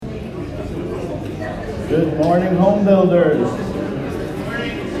Good morning, home builders.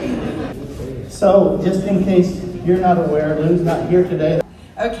 So, just in case you're not aware, Lou's not here today.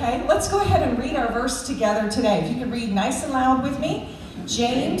 Okay, let's go ahead and read our verse together today. If you could read nice and loud with me.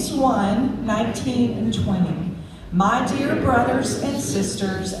 James 1, 19 and 20. My dear brothers and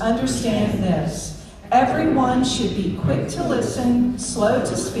sisters, understand this. Everyone should be quick to listen, slow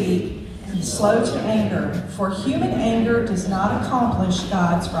to speak, and slow to anger. For human anger does not accomplish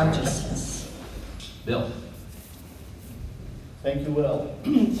God's righteousness. Bill. Thank you, Will.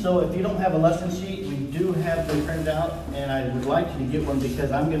 So if you don't have a lesson sheet, we do have them printed out, and I would like you to get one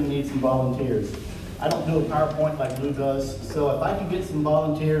because I'm going to need some volunteers. I don't do a PowerPoint like Lou does, so if I can get some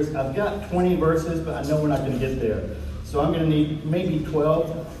volunteers, I've got 20 verses, but I know we're not going to get there. So I'm going to need maybe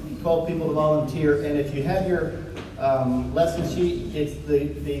 12 people to volunteer, and if you have your lesson sheet, it's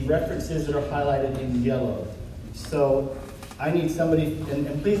the references that are highlighted in yellow. So I need somebody,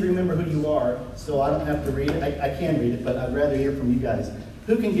 and please remember who you are, so I don't have to read it. I can read it, but I'd rather hear from you guys.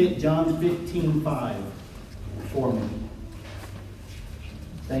 Who can get John 15:5 for me?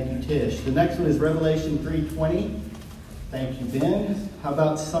 Thank you, Tish. The next one is Revelation 3:20. Thank you, Ben. How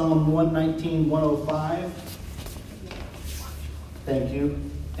about Psalm 119:105? Thank you.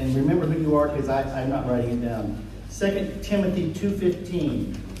 And remember who you are because I'm not writing it down. 2 Timothy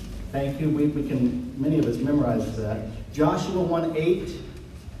 2:15. Thank you. We can, many of us memorize that. Joshua 1:8.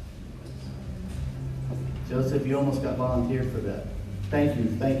 Joseph, you almost got volunteered for that. Thank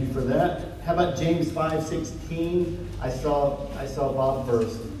you for that. How about James 5:16? I saw Bob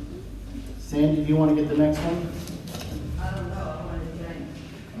first. Sandy, do you want to get the next one? I don't know. I want to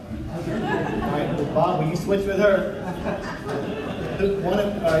James. All right, well, Bob, will you switch with her?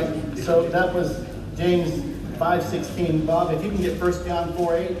 All right, so that was James 5:16. Bob, if you can get 1 John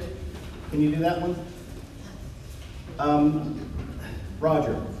 4:8, can you do that one?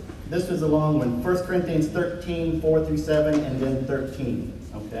 Roger, this was a long one. 1 Corinthians 13:4-7, and then 13.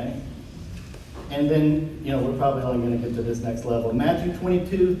 Okay? And then, we're probably only going to get to this next level. Matthew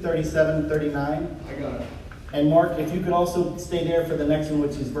 22:37-39. I got it. And Mark, if you could also stay there for the next one,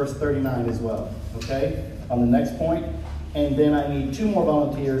 which is verse 39 as well. Okay? On the next point. And then I need 2 more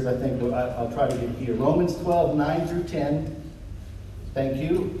volunteers, I think. I'll try to get here. Romans 12:9-10. Thank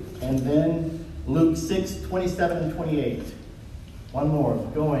you. And then Luke 6:27-28. One more.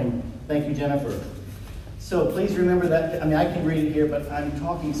 Going. Thank you, Jennifer. So please remember that. I can read it here, but I'm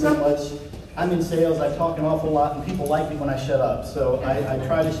talking so much. I'm in sales. I talk an awful lot, and people like it when I shut up. So I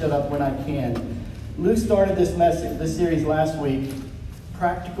try to shut up when I can. Lou started this series last week,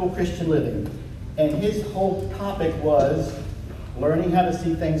 Practical Christian Living. And his whole topic was learning how to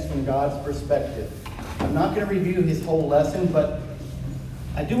see things from God's perspective. I'm not going to review his whole lesson, but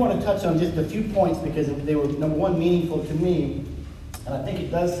I do want to touch on just a few points because they were, number one, meaningful to me. And I think it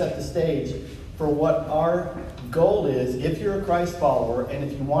does set the stage for what our goal is if you're a Christ follower and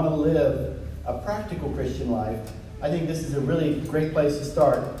if you want to live a practical Christian life. I think this is a really great place to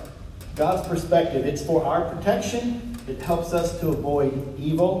start. God's perspective, it's for our protection. It helps us to avoid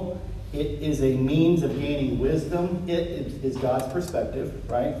evil. It is a means of gaining wisdom. It is God's perspective,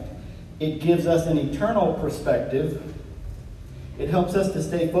 right? It gives us an eternal perspective. It helps us to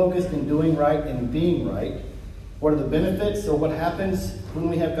stay focused in doing right and being right. What are the benefits, or what happens when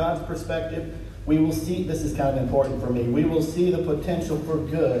we have God's perspective? We will see, this is kind of important for me, we will see the potential for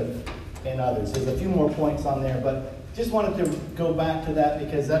good in others. There's a few more points on there, but just wanted to go back to that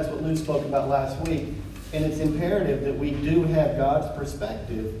because that's what Lou spoke about last week. And it's imperative that we do have God's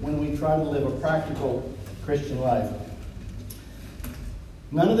perspective when we try to live a practical Christian life.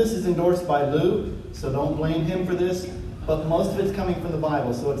 None of this is endorsed by Lou, so don't blame him for this. But most of it's coming from the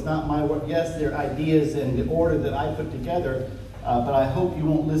Bible, so it's not my word. Yes, they're ideas in the order that I put together, but I hope you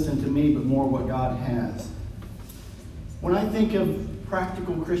won't listen to me, but more what God has. When I think of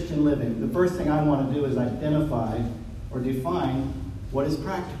practical Christian living, the first thing I want to do is identify or define what is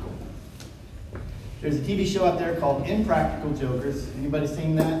practical. There's a TV show out there called Impractical Jokers. Anybody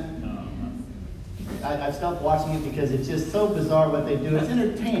seen that? No. I've stopped watching it because it's just so bizarre what they do. It's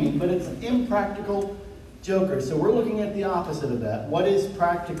entertaining, but it's impractical jokers. So we're looking at the opposite of that. What is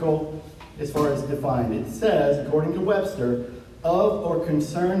practical as far as defined? It says, according to Webster, of or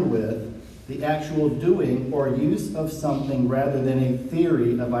concerned with the actual doing or use of something rather than a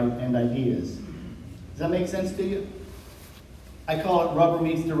theory and ideas. Does that make sense to you? I call it rubber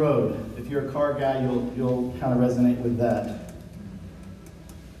meets the road. If you're a car guy, you'll kind of resonate with that.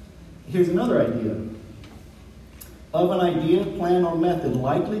 Here's another idea. Of an idea, plan, or method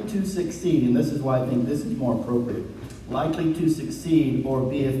likely to succeed, and this is why I think this is more appropriate, likely to succeed or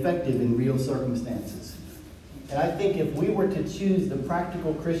be effective in real circumstances. And I think if we were to choose the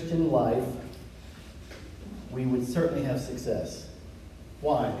practical Christian life, we would certainly have success.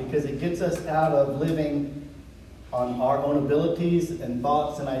 Why? Because it gets us out of living on our own abilities and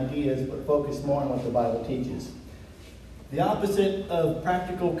thoughts and ideas, but focus more on what the Bible teaches. The opposite of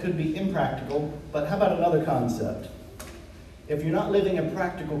practical could be impractical, but how about another concept? If you're not living a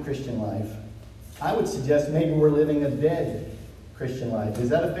practical Christian life, I would suggest maybe we're living a dead Christian life. Is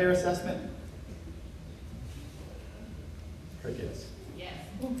that a fair assessment? Crickets. Yes.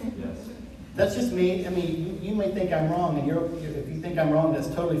 That's just me. I mean, you may think I'm wrong, and if you think I'm wrong, that's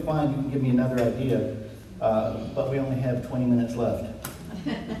totally fine. You can give me another idea. But we only have 20 minutes left.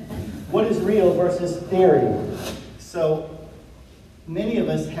 What is real versus theory? So, many of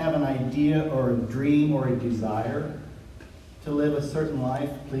us have an idea or a dream or a desire to live a certain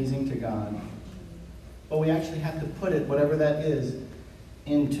life pleasing to God. But we actually have to put it, whatever that is,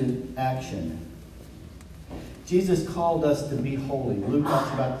 into action. Jesus called us to be holy. Luke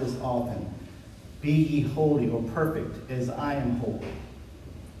talks about this often. Be ye holy or perfect as I am holy.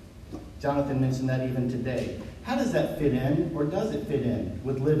 Jonathan mentioned that even today. How does that fit in, or does it fit in,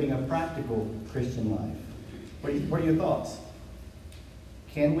 with living a practical Christian life? What are your thoughts?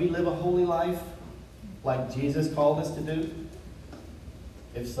 Can we live a holy life like Jesus called us to do?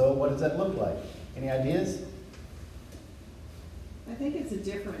 If so, what does that look like? Any ideas? I think it's a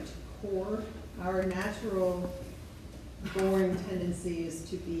different core. Our natural born tendency is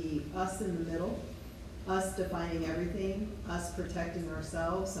to be us in the middle, us defining everything, us protecting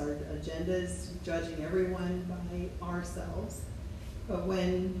ourselves, our agendas, judging everyone by ourselves. But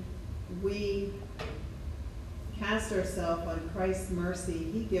when we cast ourselves on Christ's mercy,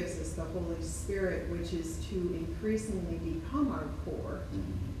 he gives us the Holy Spirit, which is to increasingly become our core.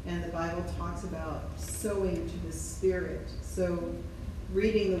 And the Bible talks about sowing to the Spirit. So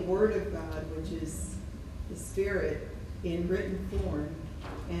reading the Word of God, which is the Spirit in written form,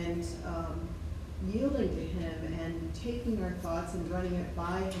 and yielding to him and taking our thoughts and running it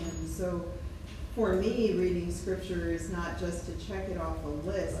by him. So for me, reading Scripture is not just to check it off a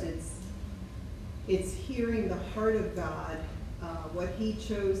list. It's hearing the heart of God, what he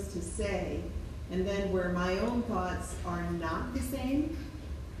chose to say, and then where my own thoughts are not the same,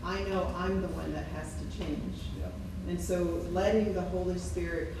 I know I'm the one that has to change. Yep. And so letting the Holy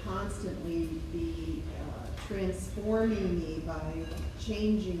Spirit constantly be transforming me by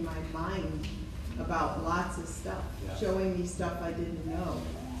changing my mind about lots of stuff, Yeah. showing me stuff I didn't know.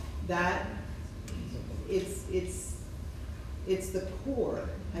 That it's the core,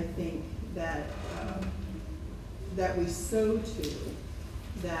 I think, that we sow to,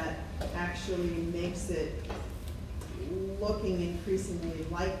 that actually makes it looking increasingly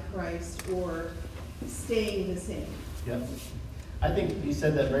like Christ or staying the same. Yep. I think you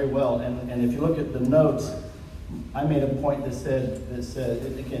said that very well. And if you look at the notes, I made a point that said,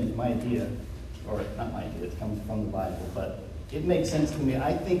 again, my idea, or not my idea, it comes from the Bible, but it makes sense to me.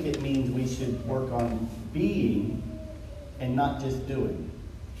 I think it means we should work on being and not just doing.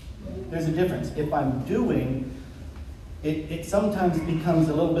 There's a difference. If I'm doing, it sometimes becomes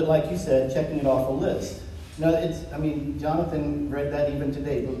a little bit like you said, checking it off a list. No, Jonathan read that even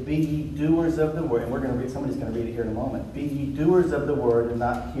today. But be ye doers of the word, and somebody's going to read it here in a moment. Be ye doers of the word and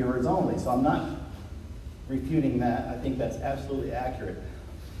not hearers only. So I'm not refuting that. I think that's absolutely accurate.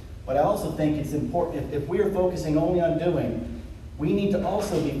 But I also think it's important, if we are focusing only on doing, we need to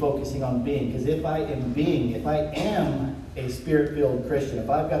also be focusing on being. Because if I am a Spirit-filled Christian, if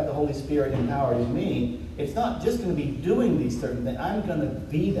I've got the Holy Spirit empowered in me, it's not just going to be doing these certain things. I'm going to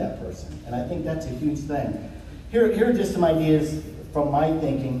be that person. And I think that's a huge thing. Here are just some ideas from my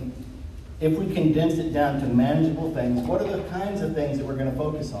thinking. If we condense it down to manageable things, what are the kinds of things that we're going to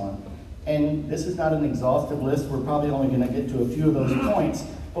focus on? And this is not an exhaustive list. We're probably only going to get to a few of those points.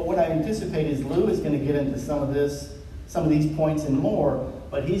 But what I anticipate is Lou is going to get into some of these points and more,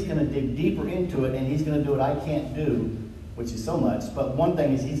 but he's going to dig deeper into it, and he's going to do what I can't do, which is so much. But one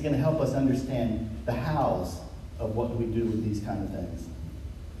thing is he's going to help us understand the hows of what we do with these kind of things.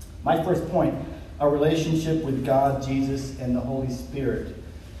 My first point, our relationship with God, Jesus, and the Holy Spirit.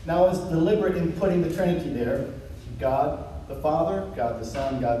 Now, I was deliberate in putting the Trinity there. God the Father, God the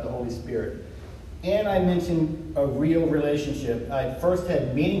Son, God the Holy Spirit. And I mentioned a real relationship. I first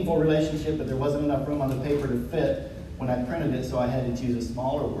had meaningful relationship, but there wasn't enough room on the paper to fit when I printed it, so I had to choose a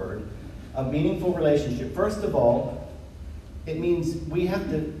smaller word. A meaningful relationship. First of all, it means we have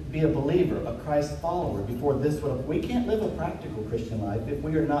to be a believer, a Christ follower. We can't live a practical Christian life if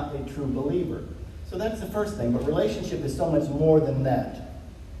we are not a true believer. So that's the first thing. But relationship is so much more than that.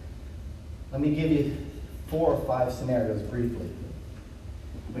 Let me give you 4 or 5 scenarios briefly.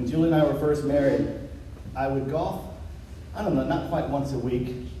 When Julie and I were first married, I would golf, I don't know, not quite once a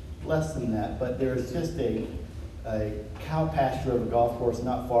week, less than that, but there's just a cow pasture of a golf course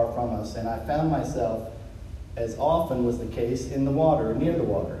not far from us, and I found myself, as often was the case, in the water, near the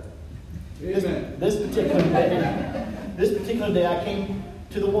water. This particular day, I came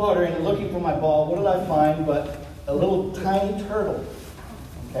to the water and looking for my ball. What did I find but a little tiny turtle?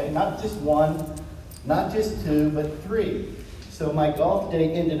 Okay, not just one, not just two, but three. So my golf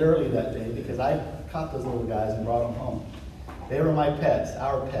day ended early that day because I caught those little guys and brought them home. They were my pets,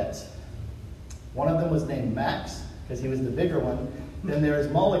 our pets. One of them was named Max because he was the bigger one. Then there's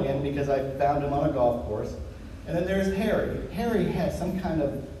Mulligan because I found him on a golf course. And then there's Harry. Harry had some kind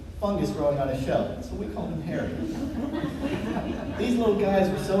of fungus growing on his shell, so we called him Harry. These little guys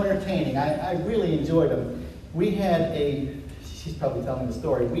were so entertaining. I really enjoyed them. We had she's probably telling the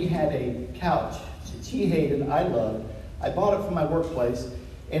story, we had a couch that she hated, I loved. I bought it from my workplace,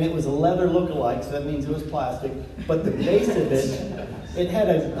 and it was a leather look-alike, so that means it was plastic, but the base of it had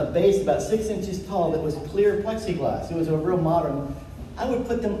a base about 6 inches tall that was clear plexiglass. It was a real modern. I would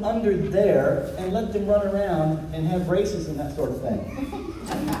put them under there and let them run around and have races and that sort of thing.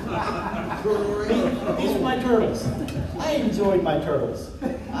 These were my turtles. I enjoyed my turtles.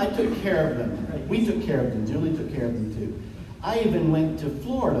 I took care of them. We took care of them. Julie took care of them too. I even went to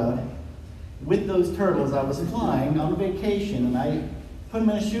Florida with those turtles. I was flying on vacation, and I put them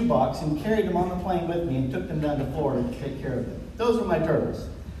in a shoebox and carried them on the plane with me and took them down to Florida to take care of them. Those were my turtles.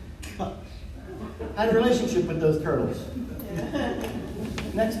 I had a relationship with those turtles.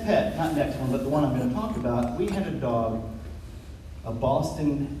 Next pet, not next one, but the one I'm going to talk about, we had a dog, a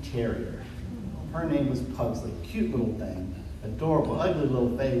Boston Terrier. Her name was Pugsley. Cute little thing. Adorable, ugly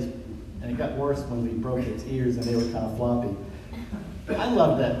little face. And it got worse when we broke its ears and they were kind of floppy. I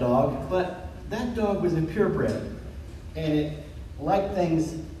loved that dog, but that dog was a purebred. And it liked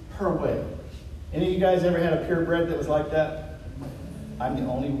things her way. Any of you guys ever had a purebred that was like that? I'm the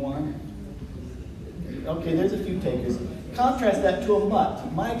only one. Okay, there's a few takers. Contrast that to a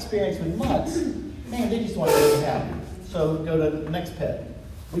mutt. My experience with mutts, man, they just want to be happy. So go to the next pet.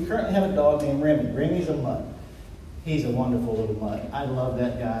 We currently have a dog named Remy. Remy's a mutt. He's a wonderful little mutt. I love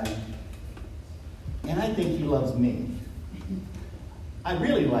that guy. And I think he loves me. I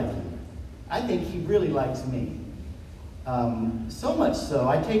really like him. I think he really likes me. So much so,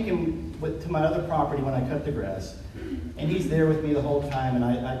 I take him to my other property when I cut the grass. And he's there with me the whole time, and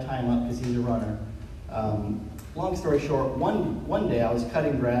I tie him up because he's a runner. Long story short, one day I was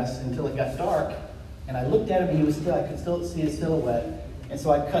cutting grass until it got dark, and I looked at him, and I could still see his silhouette. And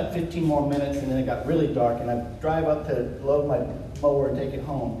so I cut 15 more minutes, and then it got really dark, and I drive up to load my mower and take it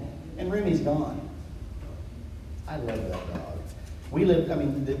home, and Remy's gone. I love that dog. We live,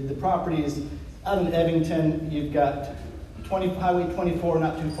 the property is out in Evington. You've got Highway 24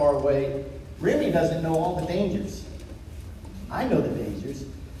 not too far away. Remy doesn't know all the dangers. I know the dangers.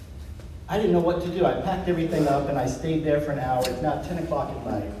 I didn't know what to do. I packed everything up and I stayed there for an hour. It's now 10 o'clock at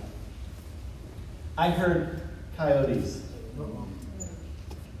night. I heard coyotes.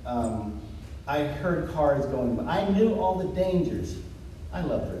 I heard cars going by. I knew all the dangers. I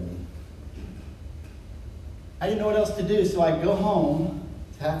love Remy. I didn't know what else to do, so I go home.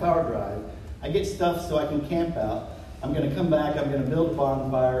 It's a half-hour drive. I get stuff so I can camp out. I'm going to come back. I'm going to build a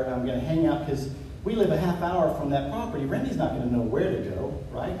bonfire. I'm going to hang out because we live a half hour from that property. Remy's not going to know where to go,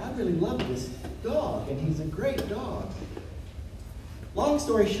 right? I really love this dog, and he's a great dog. Long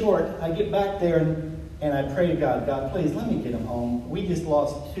story short, I get back there and I pray to God, God, please let me get him home. We just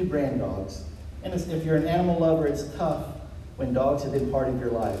lost 2 grand dogs. And if you're an animal lover, it's tough when dogs have been part of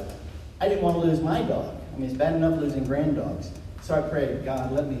your life. I didn't want to lose my dog. It's bad enough losing grand dogs. So I prayed,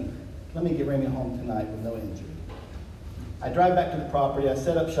 God, let me get Remy home tonight with no injury. I drive back to the property. I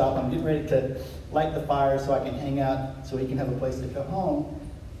set up shop. I'm getting ready to light the fire so I can hang out so he can have a place to come home.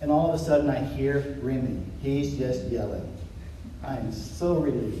 And all of a sudden I hear Remy. He's just yelling. I am so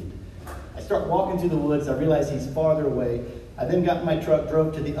relieved. I start walking through the woods. I realize he's farther away. I then got in my truck,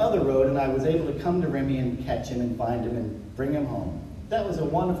 drove to the other road, and I was able to come to Remy and catch him and find him and bring him home. That was a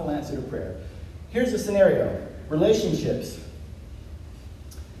wonderful answer to prayer. Here's a scenario. Relationships.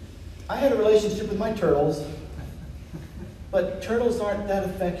 I had a relationship with my turtles, but turtles aren't that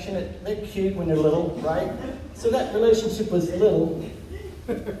affectionate. They're cute when they're little, right? So that relationship was little,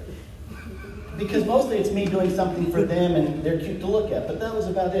 because mostly it's me doing something for them and they're cute to look at, but that was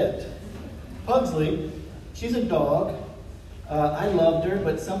about it. Pugsley, she's a dog. I loved her,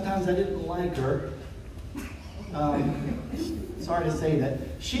 but sometimes I didn't like her. Sorry to say that.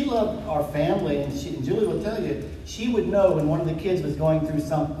 She loved our family, and Julie will tell you, she would know when one of the kids was going through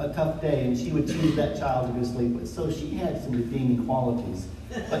a tough day, and she would choose that child to go sleep with. So she had some redeeming qualities.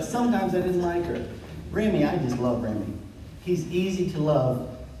 But sometimes I didn't like her. Remy, I just love Remy. He's easy to love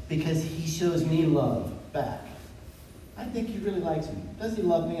because he shows me love back. I think he really likes me. Does he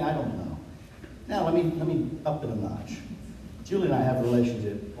love me? I don't know. Now, let me up it a notch. Julie and I have a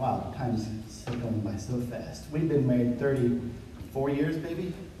relationship. Wow, time's going by so fast. We've been married 34 years,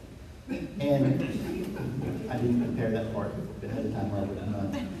 baby. And I didn't prepare that part ahead of time, Robert.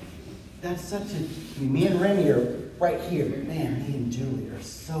 That's such a... Me and Remy are right here. Man, me and Julie are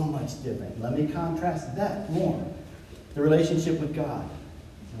so much different. Let me contrast that more. The relationship with God.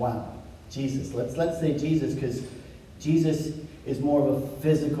 Wow. Jesus. Let's say Jesus, because Jesus is more of a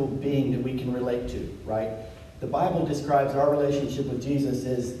physical being that we can relate to, right? The Bible describes our relationship with Jesus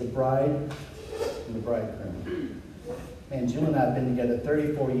as the bride and the bridegroom. Man, Julie and I have been together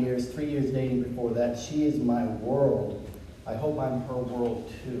 34 years, 3 years dating before that. She is my world. I hope I'm her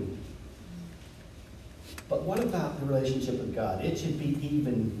world too. But what about the relationship with God? It should be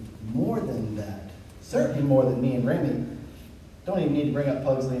even more than that. Certainly more than me and Remy. Don't even need to bring up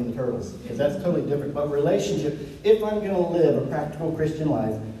Pugsley and the Turtles, because that's totally different. But relationship, if I'm going to live a practical Christian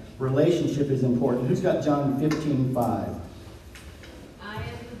life, relationship is important. Who's got John 15:5? I am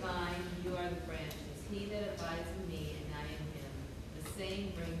the vine, you are the branches. He that abides in me and I in him, the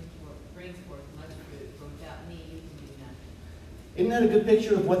same brings forth much fruit. For without me you can do nothing. Isn't that a good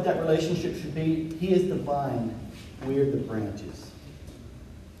picture of what that relationship should be? He is the vine, we are the branches.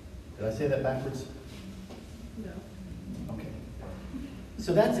 Did I say that backwards? No. Okay.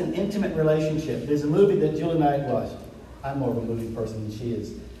 So that's an intimate relationship. There's a movie that Julie and I watched. I'm more of a movie person than she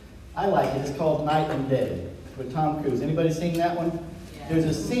is. I like it. It's called Night and Day with Tom Cruise. Anybody seen that one? Yeah. There's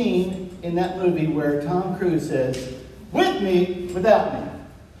a scene in that movie where Tom Cruise says, "With me, without me."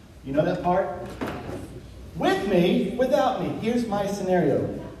 You know that part? With me, without me. Here's my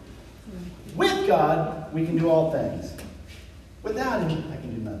scenario. With God, we can do all things. Without Him, I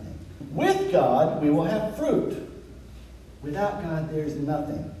can do nothing. With God, we will have fruit. Without God, there's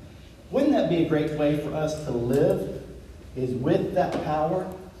nothing. Wouldn't that be a great way for us to live? Is with that power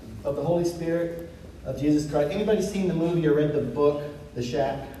of the Holy Spirit of Jesus Christ. Anybody seen the movie or read the book, The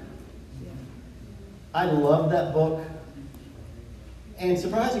Shack? Yeah. I love that book. And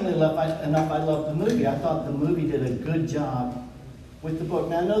surprisingly enough, I loved the movie. I thought the movie did a good job with the book.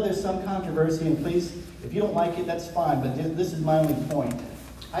 Now, I know there's some controversy, and please, if you don't like it, that's fine, but this is my only point.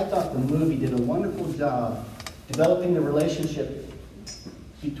 I thought the movie did a wonderful job developing the relationship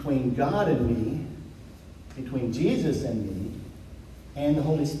between God and me, between Jesus and me, and the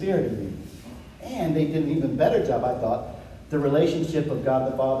Holy Spirit in me. And they did an even better job, I thought, the relationship of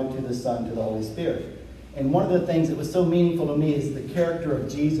God the Father to the Son to the Holy Spirit. And one of the things that was so meaningful to me is the character of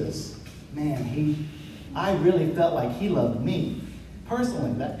Jesus. Man, I really felt like he loved me.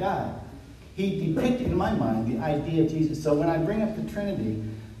 Personally, that guy. He depicted in my mind the idea of Jesus. So when I bring up the Trinity,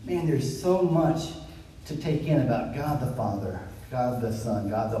 man, there's so much to take in about God the Father, God the Son,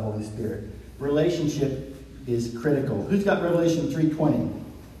 God the Holy Spirit. Relationship is critical. Who's got Revelation 3:20?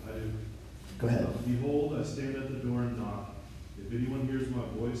 I do. Go ahead. Behold, I stand at the door and knock. If anyone hears my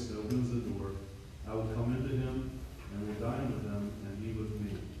voice and opens the door, I will come into him and will dine with him and he with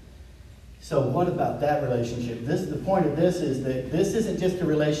me. So what about that relationship? The point of this is that this isn't just a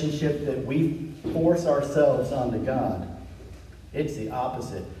relationship that we force ourselves onto God. It's the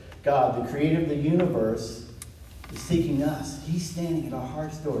opposite. God, the creator of the universe, is seeking us. He's standing at our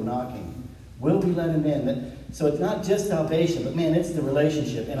heart's door knocking. Will we let him in? So it's not just salvation, but man, it's the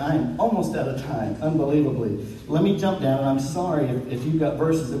relationship. And I'm almost out of time, unbelievably. Let me jump down, and I'm sorry if you've got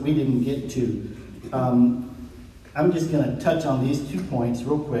verses that we didn't get to. I'm just going to touch on these 2 points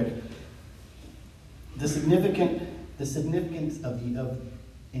real quick. The significance of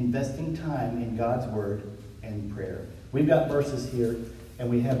investing time in God's Word and prayer. We've got verses here, and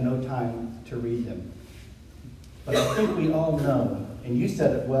we have no time to read them. But I think we all know, and you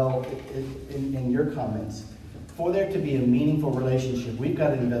said it well in your comments, for there to be a meaningful relationship, we've got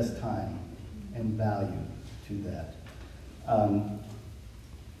to invest time and value to that.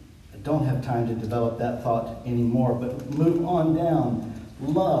 I don't have time to develop that thought anymore, but move on down.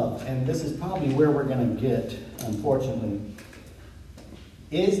 Love, and this is probably where we're going to get, unfortunately.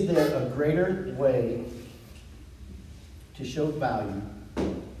 Is there a greater way to show value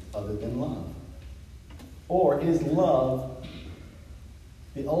other than love? Or is love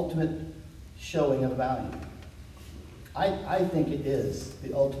the ultimate showing of value? I think it is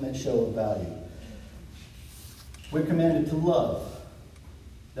the ultimate show of value. We're commanded to love.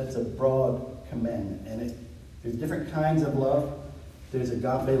 That's a broad commandment. And there's different kinds of love. There's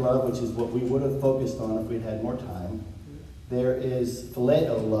agape love, which is what we would have focused on if we'd had more time. There is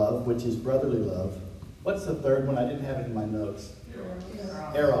phileo love, which is brotherly love. What's the third one? I didn't have it in my notes.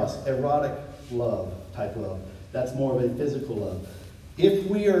 Eros, erotic love, type love. That's more of a physical love. If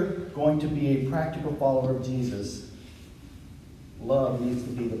we are going to be a practical follower of Jesus, love needs to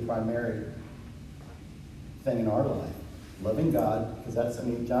be the primary thing in our life. Loving God, because that's,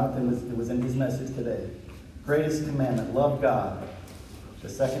 Jonathan it was in his message today. Greatest commandment, love God. The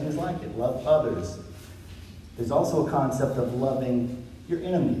second is like it, love others. There's also a concept of loving your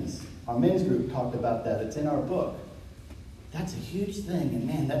enemies. Our men's group talked about that. It's in our book. That's a huge thing, and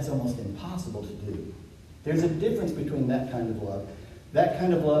man, that's almost impossible to do. There's a difference between that kind of love. That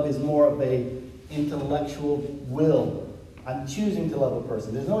kind of love is more of a intellectual will. I'm choosing to love a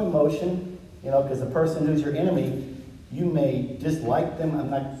person. There's no emotion, because the person who's your enemy, you may dislike them,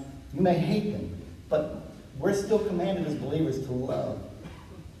 you may hate them, but we're still commanded as believers to love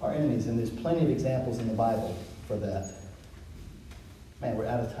our enemies, and there's plenty of examples in the Bible for that. Man, we're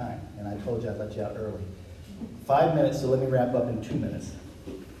out of time, and I told you I'd let you out early. 5 minutes, so let me wrap up in 2 minutes.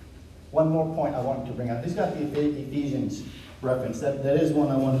 One more point I wanted to bring out. Who's got the Ephesians reference? That is one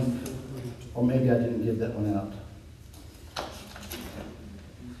I wanted, or maybe I didn't give that one out.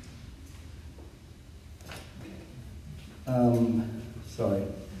 Sorry.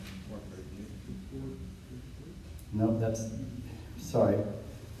 No, sorry.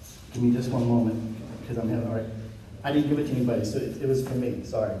 Give me just one moment, because I'm having, all right. I didn't give it to anybody, so it was for me,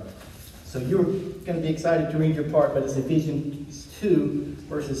 sorry. So you're going to be excited to read your part, but it's Ephesians 2,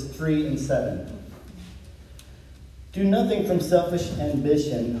 verses 3 and 7. Do nothing from selfish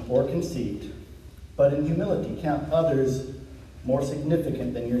ambition or conceit, but in humility count others more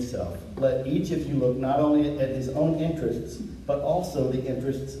significant than yourself. Let each of you look not only at his own interests, but also the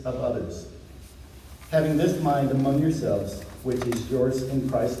interests of others. Having this mind among yourselves, which is yours in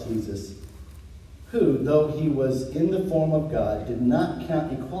Christ Jesus, who, though he was in the form of God, did not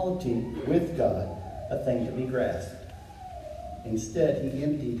count equality with God a thing to be grasped. Instead, he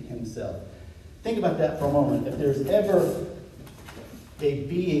emptied himself. Think about that for a moment. If there's ever a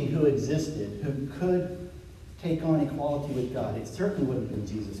being who existed who could take on equality with God, it certainly would have been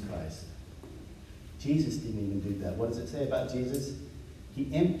Jesus Christ. Jesus didn't even do that. What does it say about Jesus? He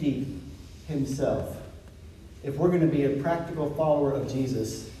emptied himself. If we're going to be a practical follower of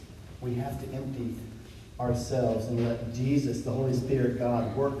Jesus, we have to empty ourselves and let Jesus, the Holy Spirit,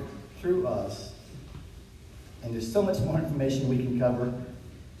 God, work through us. And there's so much more information we can cover.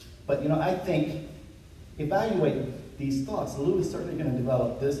 But, I think, evaluate these thoughts. Lou is certainly going to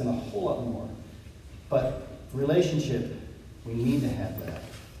develop this and a whole lot more. But relationship, we need to have that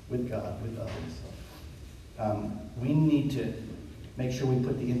with God, with others. We need to make sure we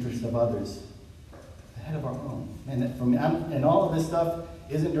put the interests of others ahead of our own. And all of this stuff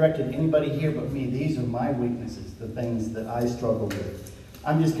isn't directed at anybody here but me. These are my weaknesses, the things that I struggle with.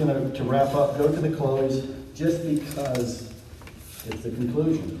 I'm just going to wrap up, go to the close, just because it's the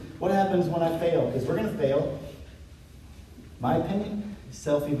conclusion. What happens when I fail? Because we're going to fail. My opinion,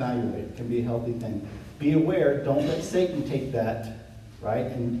 self-evaluate. It can be a healthy thing. Be aware, don't let Satan take that, right,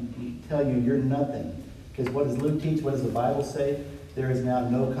 and tell you you're nothing. Because what does Luke teach? What does the Bible say? There is now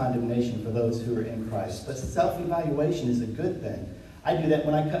no condemnation for those who are in Christ. But self-evaluation is a good thing. I do that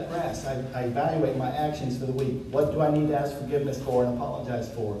when I cut grass. I evaluate my actions for the week. What do I need to ask forgiveness for and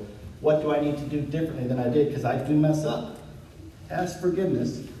apologize for? What do I need to do differently than I did? Because I do mess up. Ask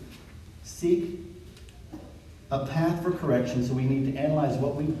forgiveness. Seek a path for correction. So we need to analyze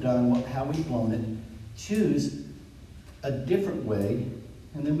what we've done, how we've blown it. Choose a different way,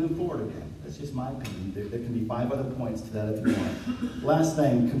 and then move forward again. That's just my opinion. There can be 5 other points to that if you want. Last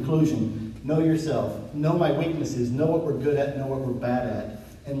thing, conclusion. Know yourself. Know my weaknesses. Know what we're good at. Know what we're bad at.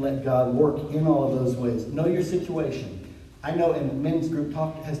 And let God work in all of those ways. Know your situation. I know, and men's group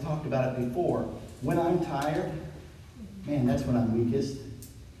has talked about it before. When I'm tired, man, that's when I'm weakest.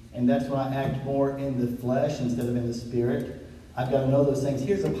 And that's when I act more in the flesh instead of in the spirit. I've got to know those things.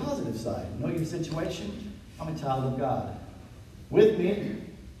 Here's the positive side. Know your situation. I'm a child of God. With me,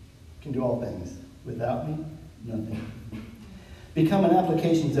 can do all things. Without me, nothing. Become an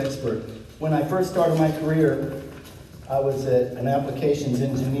applications expert. When I first started my career, I was an applications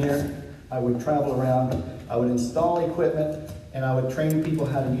engineer. I would travel around. I would install equipment, and I would train people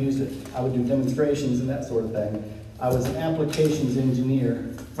how to use it. I would do demonstrations and that sort of thing. I was an applications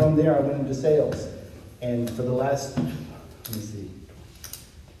engineer. From there, I went into sales. And for the last,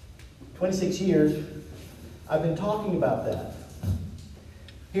 26 years, I've been talking about that.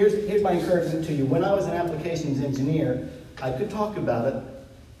 Here's my encouragement to you. When I was an applications engineer, I could talk about it,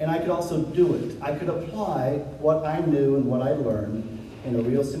 and I could also do it. I could apply what I knew and what I learned in a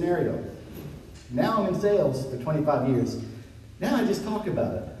real scenario. Now I'm in sales for 25 years. Now I just talk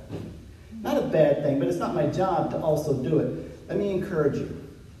about it. Not a bad thing, but it's not my job to also do it. Let me encourage you.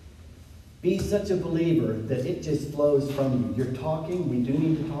 Be such a believer that it just flows from you. You're talking. We do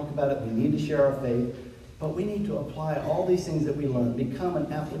need to talk about it. We need to share our faith. But we need to apply all these things that we learn, become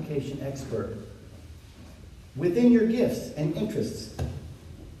an application expert within your gifts and interests.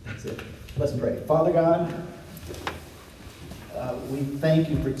 That's it. Let's pray. Father God, we thank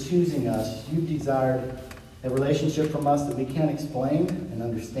you for choosing us. You've desired a relationship from us that we can't explain and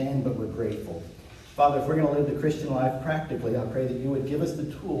understand, but we're grateful. Father, if we're going to live the Christian life practically, I pray that you would give us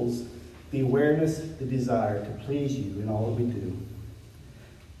the tools, the awareness, the desire to please you in all that we do.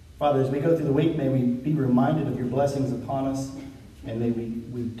 Father, as we go through the week, may we be reminded of your blessings upon us, and may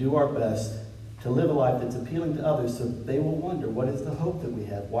we do our best to live a life that's appealing to others so that they will wonder, what is the hope that we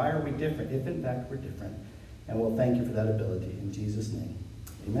have? Why are we different, if in fact we're different? And we'll thank you for that ability. In Jesus' name,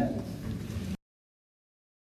 amen.